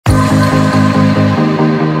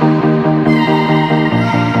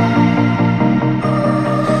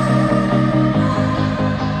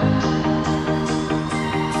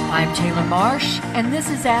and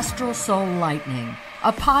this is Astral Soul Lightning,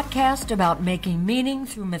 a podcast about making meaning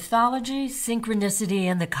through mythology, synchronicity,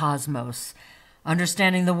 and the cosmos,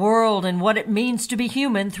 understanding the world and what it means to be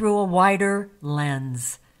human through a wider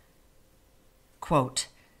lens. Quote,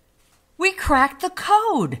 "We cracked the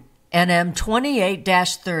code, NM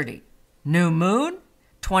 28-30. New moon,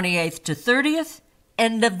 28th to 30th,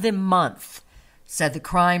 end of the month," said the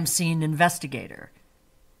crime scene investigator.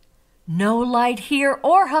 "No light here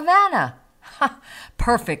or Havana. Ha,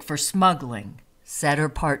 perfect for smuggling," said her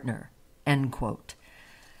partner. End quote.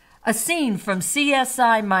 A scene from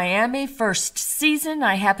CSI Miami first season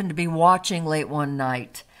I happened to be watching late one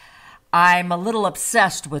night. I'm a little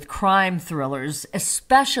obsessed with crime thrillers,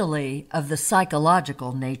 especially of the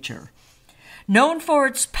psychological nature. Known for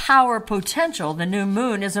its power potential, The New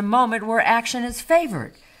Moon is a moment where action is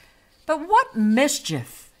favored. But what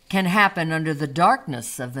mischief can happen under the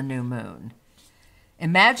darkness of the new moon?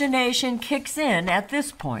 Imagination kicks in at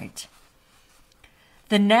this point.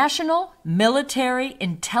 The National Military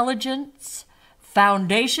Intelligence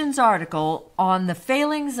Foundation's article on the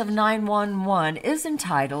failings of 911 is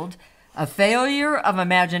entitled "A Failure of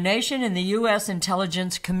Imagination in the U.S.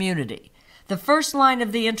 Intelligence Community." The first line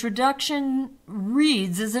of the introduction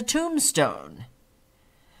reads as a tombstone.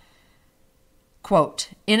 Quote,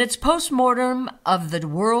 "In its postmortem of the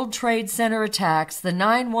World Trade Center attacks, the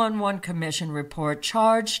 911 Commission report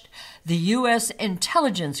charged the U.S.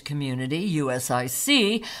 intelligence community,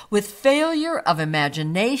 USIC, with failure of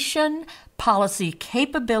imagination, policy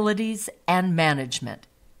capabilities, and management."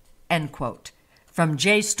 End quote. From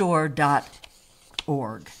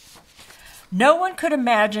JSTOR.org. No one could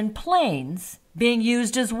imagine planes being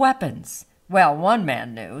used as weapons. Well, one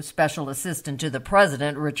man knew, Special Assistant to the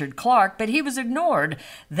President, Richard Clark, but he was ignored,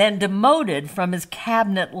 then demoted from his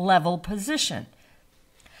cabinet-level position.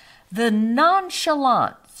 The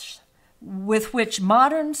nonchalance with which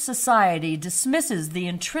modern society dismisses the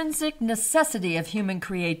intrinsic necessity of human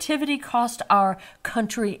creativity cost our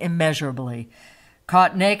country immeasurably.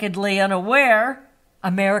 Caught nakedly unaware,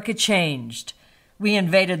 America changed. We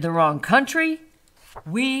invaded the wrong country.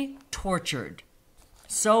 We tortured.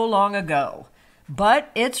 So long ago. But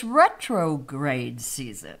it's retrograde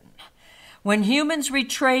season, when humans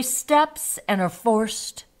retrace steps and are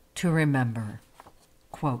forced to remember.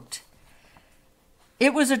 Quote,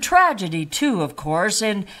 "It was a tragedy, too, of course,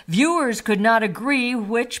 and viewers could not agree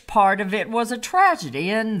which part of it was a tragedy,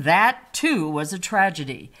 and that, too, was a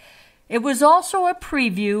tragedy. It was also a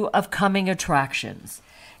preview of coming attractions.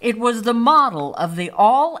 It was the model of the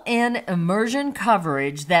all-in immersion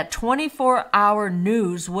coverage that 24-hour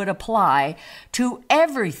news would apply to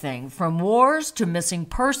everything from wars to missing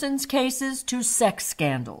persons cases to sex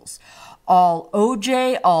scandals. All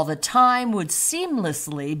OJ all the time would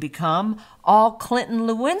seamlessly become all Clinton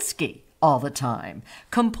Lewinsky all the time,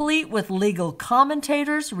 complete with legal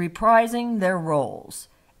commentators reprising their roles."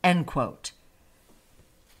 End quote.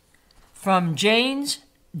 From James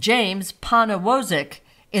Panawozik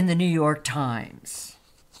in the New York Times.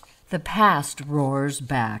 The past roars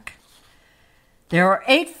back. There are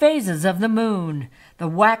 8 phases of the moon. The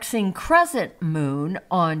waxing crescent moon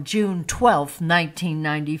on June 12,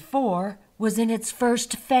 1994, was in its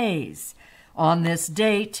first phase. On this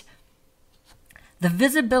date, the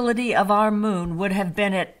visibility of our moon would have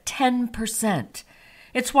been at 10%.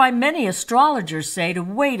 It's why many astrologers say to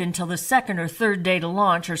wait until the second or third day to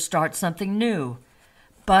launch or start something new.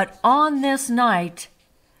 But on this night,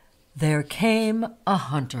 there came a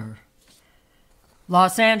hunter.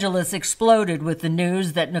 Los Angeles exploded with the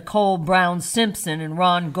news that Nicole Brown Simpson and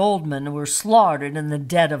Ron Goldman were slaughtered in the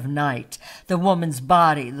dead of night. The woman's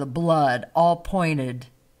body, the blood, all pointed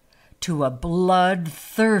to a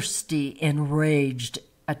bloodthirsty, enraged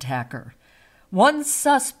attacker. One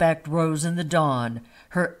suspect rose in the dawn,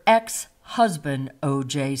 her ex-husband,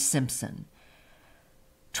 O.J. Simpson.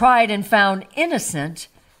 Tried and found innocent,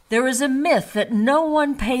 there is a myth that no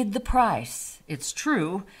one paid the price. It's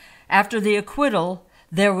true. After the acquittal,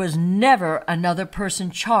 there was never another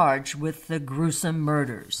person charged with the gruesome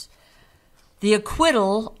murders. The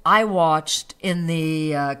acquittal I watched in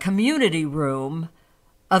the community room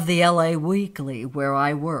of the LA Weekly where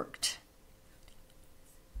I worked.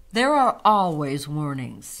 There are always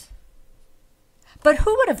warnings. But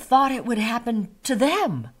who would have thought it would happen to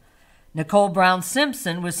them? Nicole Brown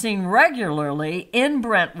Simpson was seen regularly in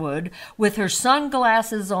Brentwood with her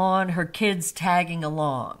sunglasses on, her kids tagging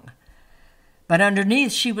along. But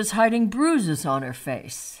underneath, she was hiding bruises on her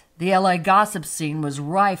face. The LA gossip scene was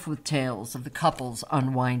rife with tales of the couple's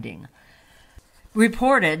unwinding.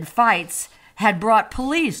 Reported fights had brought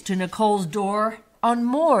police to Nicole's door on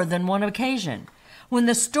more than one occasion. When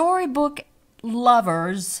the storybook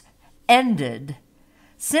lovers ended,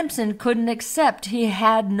 Simpson couldn't accept he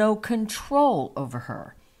had no control over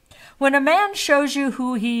her. When a man shows you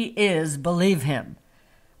who he is, believe him.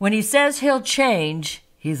 When he says he'll change,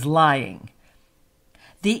 he's lying.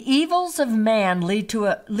 The evils of man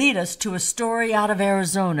lead us to a story out of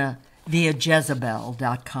Arizona via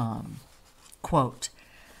Jezebel.com. Quote,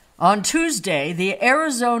 on Tuesday, the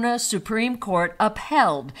Arizona Supreme Court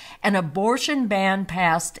upheld an abortion ban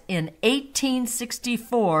passed in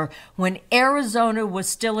 1864 when Arizona was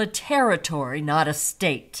still a territory, not a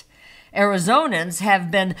state. Arizonans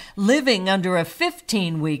have been living under a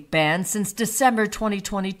 15-week ban since December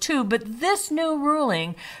 2022, but this new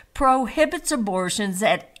ruling prohibits abortions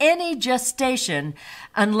at any gestation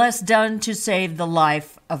unless done to save the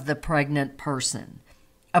life of the pregnant person.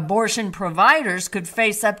 Abortion providers could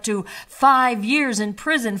face up to 5 years in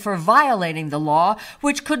prison for violating the law,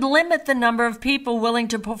 which could limit the number of people willing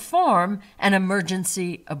to perform an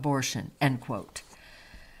emergency abortion, end quote.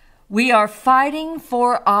 We are fighting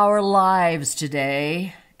for our lives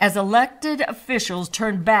today as elected officials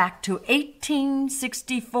turn back to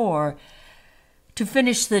 1864 to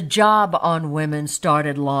finish the job on women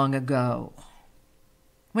started long ago.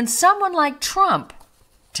 When someone like Trump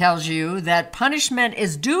tells you that punishment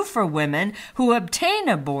is due for women who obtain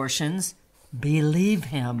abortions, believe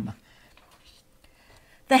him.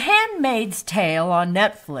 The Handmaid's Tale on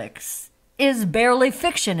Netflix is barely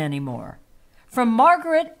fiction anymore. From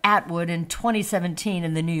Margaret Atwood in 2017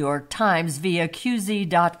 in the New York Times via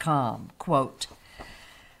QZ.com, quote,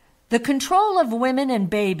 the control of women and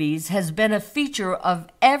babies has been a feature of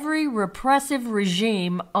every repressive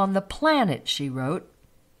regime on the planet, she wrote.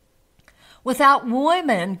 Without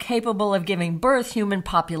women capable of giving birth, human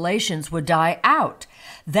populations would die out.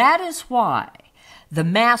 That is why the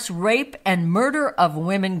mass rape and murder of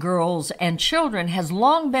women, girls, and children has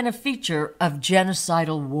long been a feature of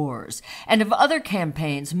genocidal wars and of other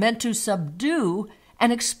campaigns meant to subdue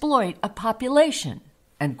and exploit a population,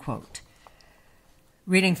 end quote.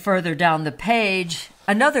 Reading further down the page,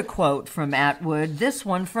 another quote from Atwood, this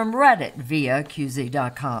one from Reddit via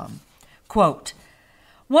QZ.com. Quote,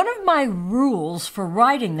 one of my rules for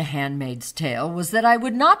writing The Handmaid's Tale was that I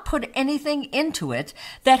would not put anything into it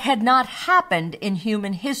that had not happened in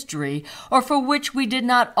human history or for which we did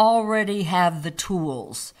not already have the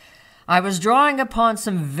tools. I was drawing upon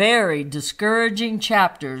some very discouraging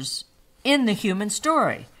chapters in the human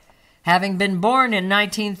story. Having been born in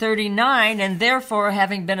 1939 and therefore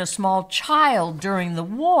having been a small child during the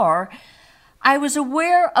war, I was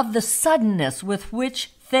aware of the suddenness with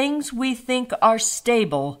which things we think are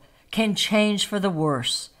stable can change for the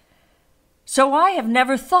worse. So I have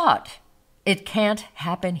never thought it can't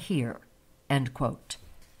happen here, end quote.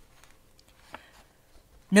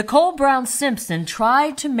 Nicole Brown Simpson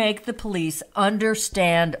tried to make the police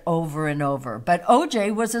understand over and over, but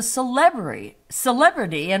O.J. was a celebrity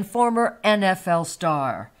and former NFL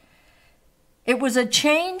star. It was a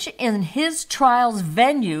change in his trial's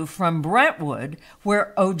venue from Brentwood,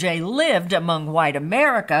 where O.J. lived among white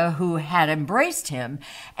America who had embraced him,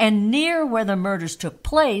 and near where the murders took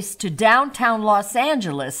place, to downtown Los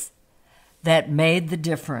Angeles, that made the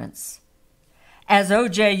difference. As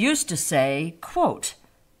O.J. used to say, quote,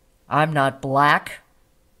 I'm not black,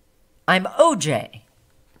 I'm O.J.,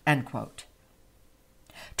 end quote.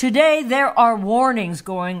 Today, there are warnings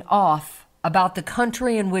going off about the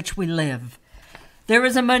country in which we live. There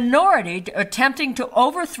is a minority attempting to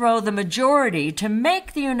overthrow the majority to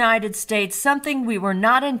make the United States something we were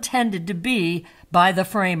not intended to be by the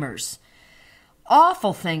framers.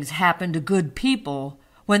 Awful things happen to good people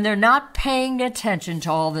when they're not paying attention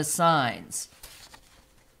to all the signs.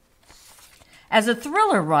 As a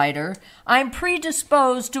thriller writer, I'm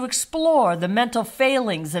predisposed to explore the mental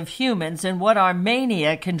failings of humans and what our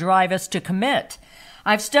mania can drive us to commit.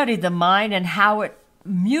 I've studied the mind and how it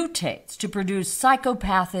mutates to produce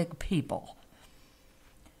psychopathic people.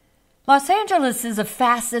 Los Angeles is a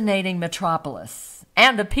fascinating metropolis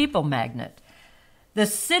and a people magnet. The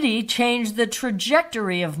city changed the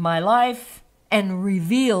trajectory of my life and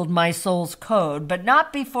revealed my soul's code, but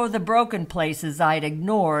not before the broken places I'd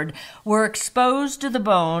ignored were exposed to the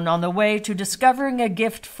bone on the way to discovering a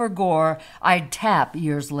gift for gore I'd tap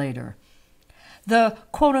years later. The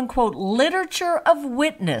quote-unquote literature of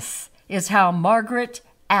witness is how Margaret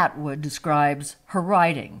Atwood describes her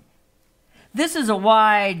writing. This is a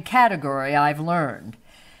wide category, I've learned.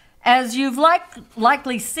 As you've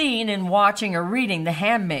likely seen in watching or reading The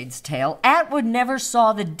Handmaid's Tale, Atwood never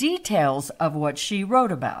saw the details of what she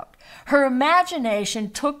wrote about. Her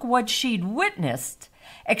imagination took what she'd witnessed,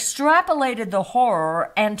 extrapolated the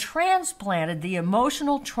horror, and transplanted the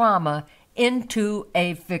emotional trauma into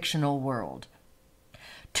a fictional world.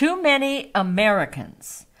 Too many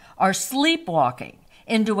Americans are sleepwalking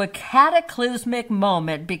into a cataclysmic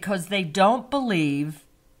moment because they don't believe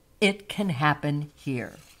it can happen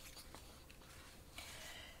here.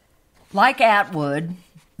 Like Atwood,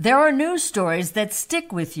 there are news stories that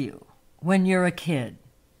stick with you when you're a kid.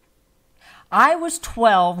 I was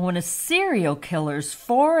 12 when a serial killer's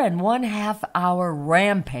 4.5 hour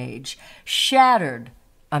rampage shattered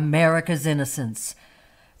America's innocence.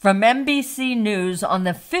 From NBC News on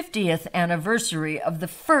the 50th anniversary of the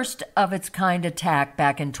first of its kind attack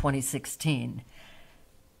back in 2016.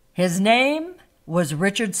 His name was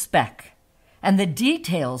Richard Speck, and the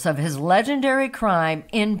details of his legendary crime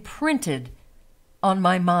imprinted on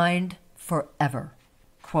my mind forever.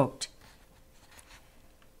 Quote,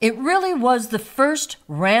 "It really was the first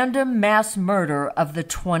random mass murder of the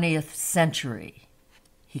 20th century,"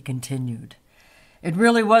 he continued. "It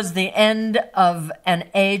really was the end of an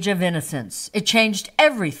age of innocence. It changed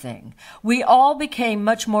everything. We all became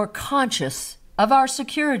much more conscious of our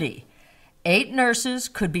security. 8 nurses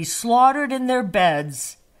could be slaughtered in their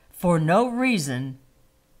beds for no reason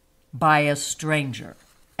by a stranger."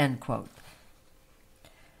 End quote.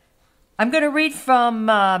 I'm going to read from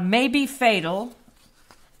Maybe Fatal,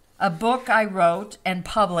 a book I wrote and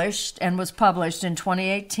was published in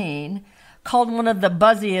 2018, called one of the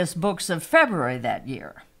buzziest books of February that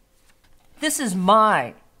year. This is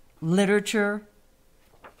my literature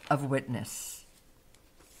of witness.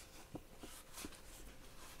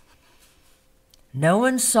 No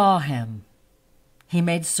one saw him, he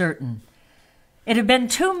made certain. It had been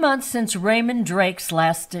 2 months since Raymond Drake's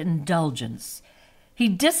last indulgence. He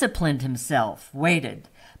disciplined himself, waited,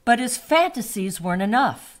 but his fantasies weren't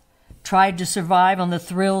enough. Tried to survive on the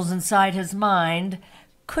thrills inside his mind,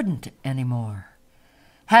 couldn't anymore.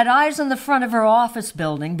 Had eyes on the front of her office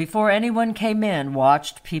building before anyone came in,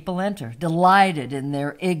 watched people enter, delighted in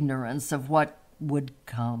their ignorance of what would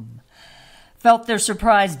come. Felt their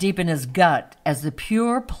surprise deep in his gut as the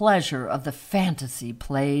pure pleasure of the fantasy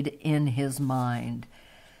played in his mind.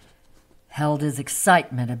 Held his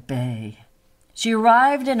excitement at bay. She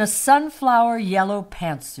arrived in a sunflower yellow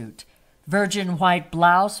pantsuit. Virgin white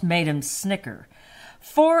blouse made him snicker.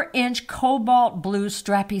 4-inch cobalt blue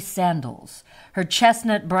strappy sandals. Her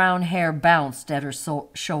chestnut brown hair bounced at her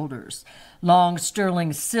shoulders. Long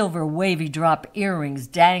sterling silver wavy drop earrings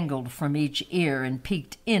dangled from each ear and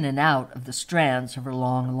peeked in and out of the strands of her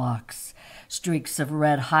long locks. Streaks of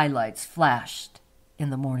red highlights flashed in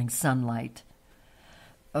the morning sunlight.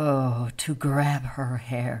 Oh, to grab her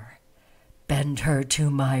hair, bend her to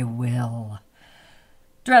my will.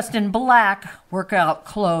 Dressed in black, workout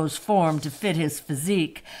clothes formed to fit his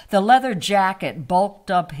physique, the leather jacket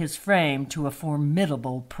bulked up his frame to a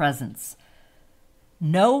formidable presence.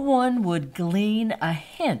 No one would glean a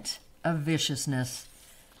hint of viciousness.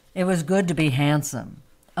 It was good to be handsome,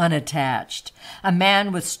 unattached, a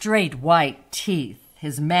man with straight white teeth,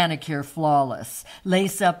 his manicure flawless,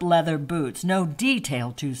 lace-up leather boots, no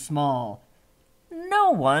detail too small.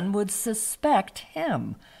 No one would suspect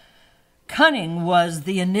him. Cunning was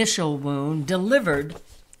the initial wound, delivered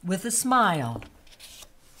with a smile.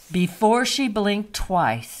 Before she blinked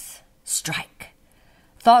twice, strike.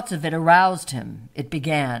 Thoughts of it aroused him. It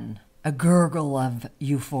began, a gurgle of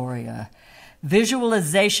euphoria.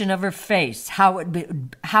 Visualization of her face, how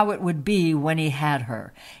it would be when he had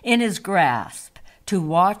her, in his grasp, to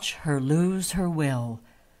watch her lose her will.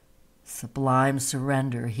 Sublime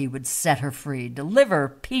surrender, he would set her free, deliver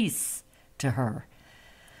peace to her.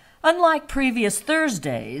 Unlike previous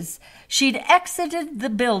Thursdays, she'd exited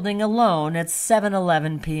the building alone at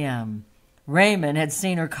 7:11 p.m. Raymond had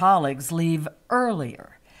seen her colleagues leave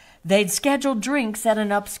earlier. They'd scheduled drinks at an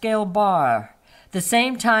upscale bar, the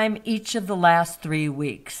same time each of the last 3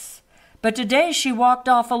 weeks. But today she walked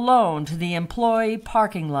off alone to the employee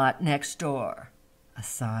parking lot next door. A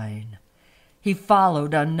sign. He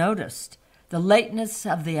followed unnoticed. The lateness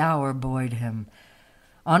of the hour buoyed him.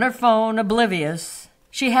 On her phone, oblivious,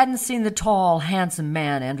 she hadn't seen the tall, handsome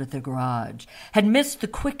man enter the garage, had missed the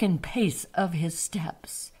quickened pace of his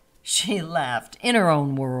steps. She laughed in her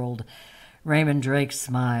own world. Raymond Drake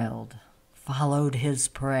smiled, followed his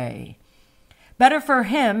prey. Better for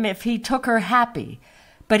him if he took her happy,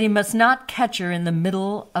 but he must not catch her in the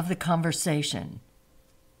middle of the conversation.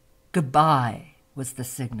 Goodbye was the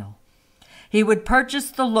signal. He would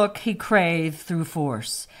purchase the look he craved through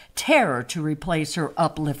force, terror to replace her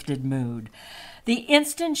uplifted mood. The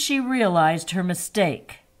instant she realized her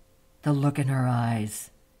mistake, the look in her eyes,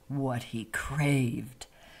 what he craved.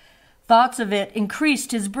 Thoughts of it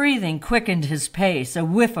increased his breathing, quickened his pace. A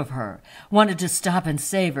whiff of her, wanted to stop and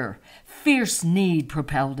save her. Fierce need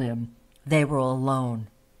propelled him. They were alone.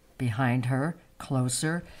 Behind her,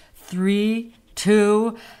 closer. 3,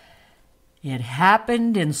 2... It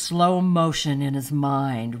happened in slow motion in his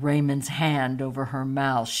mind, Raymond's hand over her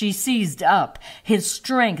mouth. She seized up. His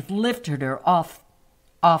strength lifted her off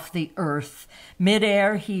the earth.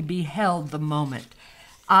 Midair, he beheld the moment.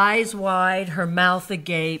 Eyes wide, her mouth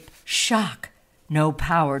agape. Shock. No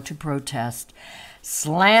power to protest.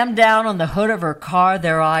 Slammed down on the hood of her car,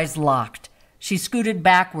 their eyes locked. She scooted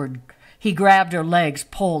backward. He grabbed her legs,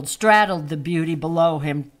 pulled, straddled the beauty below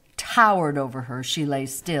him, towered over her. She lay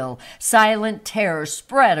still. Silent terror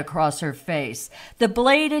spread across her face. The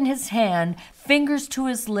blade in his hand, fingers to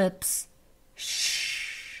his lips.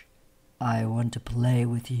 Shh. I want to play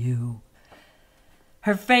with you.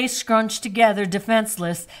 Her face scrunched together,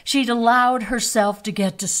 defenseless. She'd allowed herself to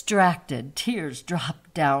get distracted. Tears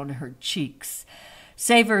dropped down her cheeks.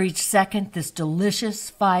 Savor each second, this delicious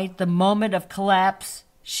fight, the moment of collapse.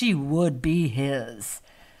 She would be his.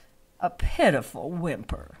 A pitiful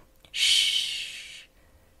whimper. Shh.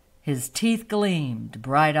 His teeth gleamed,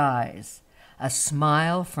 bright eyes, a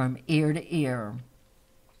smile from ear to ear.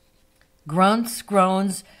 Grunts,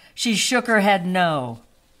 groans, she shook her head no.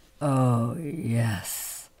 Oh,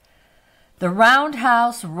 yes. The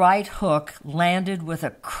roundhouse right hook landed with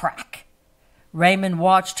a crack. Raymond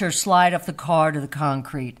watched her slide off the car to the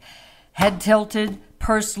concrete. Head tilted,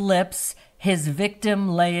 pursed lips, his victim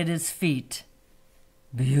lay at his feet.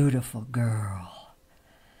 Beautiful girl.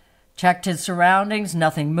 Checked his surroundings,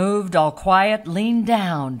 nothing moved, all quiet, leaned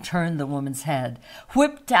down, turned the woman's head,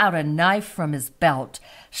 whipped out a knife from his belt,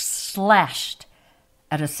 slashed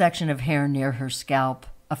at a section of hair near her scalp.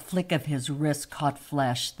 A flick of his wrist caught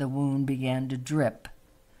flesh. The wound began to drip.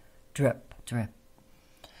 Drip, drip.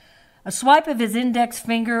 A swipe of his index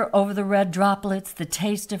finger over the red droplets, the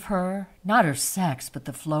taste of her, not her sex, but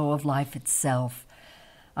the flow of life itself.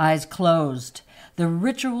 Eyes closed. The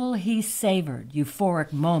ritual he savored,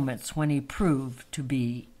 euphoric moments when he proved to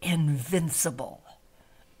be invincible.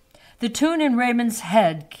 The tune in Raymond's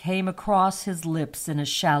head came across his lips in a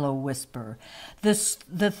shallow whisper.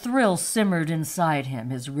 The thrill simmered inside him,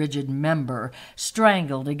 his rigid member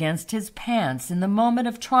strangled against his pants. In the moment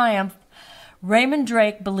of triumph, Raymond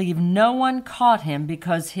Drake believed no one caught him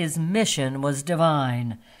because his mission was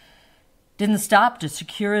divine. Didn't stop to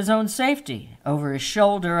secure his own safety. Over his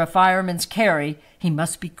shoulder, a fireman's carry. He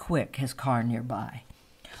must be quick, his car nearby.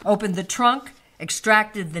 Opened the trunk,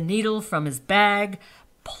 extracted the needle from his bag,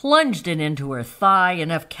 plunged it into her thigh,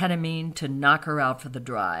 enough ketamine to knock her out for the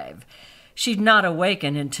drive. She'd not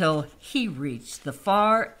awaken until he reached the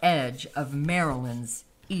far edge of Maryland's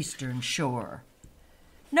eastern shore.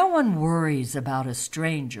 No one worries about a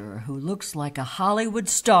stranger who looks like a Hollywood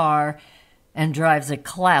star and drives a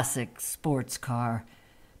classic sports car.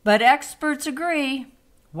 But experts agree,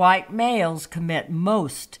 white males commit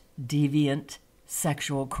most deviant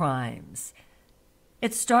sexual crimes.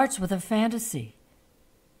 It starts with a fantasy.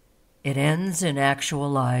 It ends in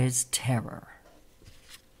actualized terror.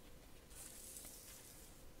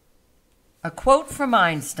 A quote from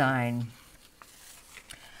Einstein.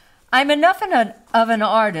 I'm enough of an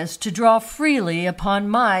artist to draw freely upon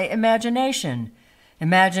my imagination.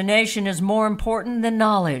 Imagination is more important than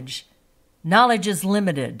knowledge. Knowledge is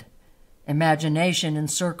limited. Imagination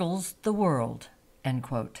encircles the world. End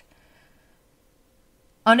quote.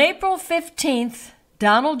 On April 15th,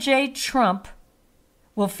 Donald J. Trump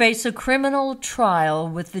will face a criminal trial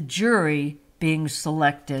with the jury being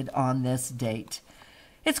selected on this date.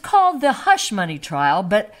 It's called the hush money trial,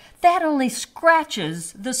 but that only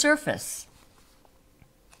scratches the surface.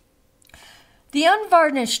 The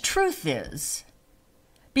unvarnished truth is,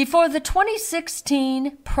 before the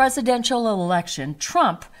 2016 presidential election,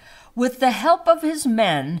 Trump, with the help of his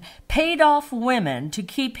men, paid off women to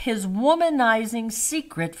keep his womanizing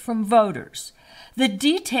secret from voters. The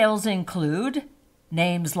details include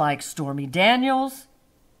names like Stormy Daniels,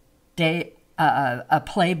 a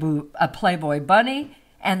Playboy bunny,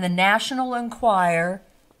 and the National Enquirer,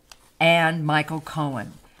 and Michael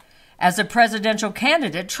Cohen. As a presidential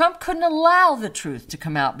candidate, Trump couldn't allow the truth to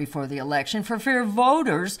come out before the election for fear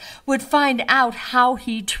voters would find out how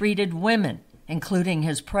he treated women, including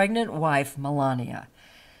his pregnant wife, Melania.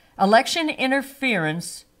 Election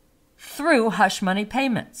interference through hush money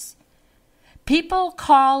payments. People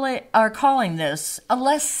are calling this a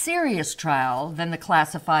less serious trial than the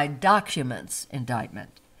classified documents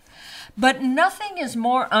indictment. But nothing is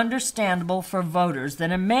more understandable for voters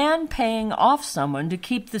than a man paying off someone to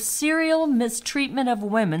keep the serial mistreatment of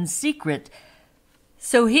women secret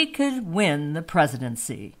so he could win the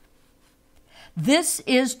presidency. This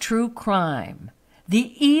is true crime,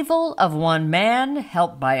 the evil of one man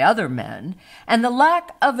helped by other men, and the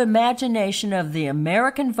lack of imagination of the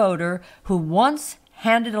American voter who once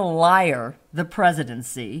handed a liar the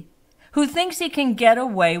presidency, who thinks he can get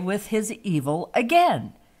away with his evil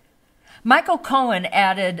again. Michael Cohen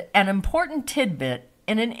added an important tidbit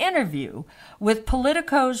in an interview with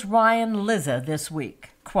Politico's Ryan Lizza this week.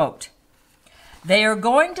 Quote, "They are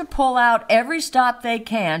going to pull out every stop they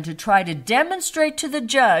can to try to demonstrate to the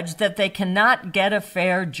judge that they cannot get a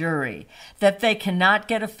fair jury, that they cannot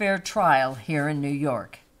get a fair trial here in New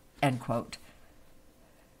York." End quote.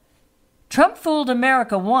 Trump fooled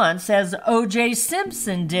America once, as O.J.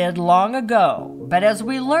 Simpson did long ago. But as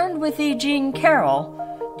we learned with E. Jean Carroll,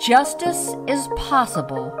 justice is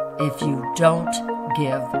possible if you don't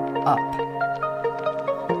give up.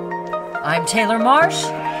 I'm Taylor Marsh,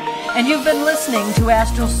 and you've been listening to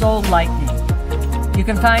Astral Soul Lightning. You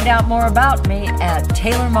can find out more about me at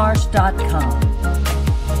taylormarsh.com.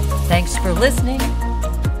 Thanks for listening.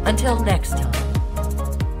 Until next time.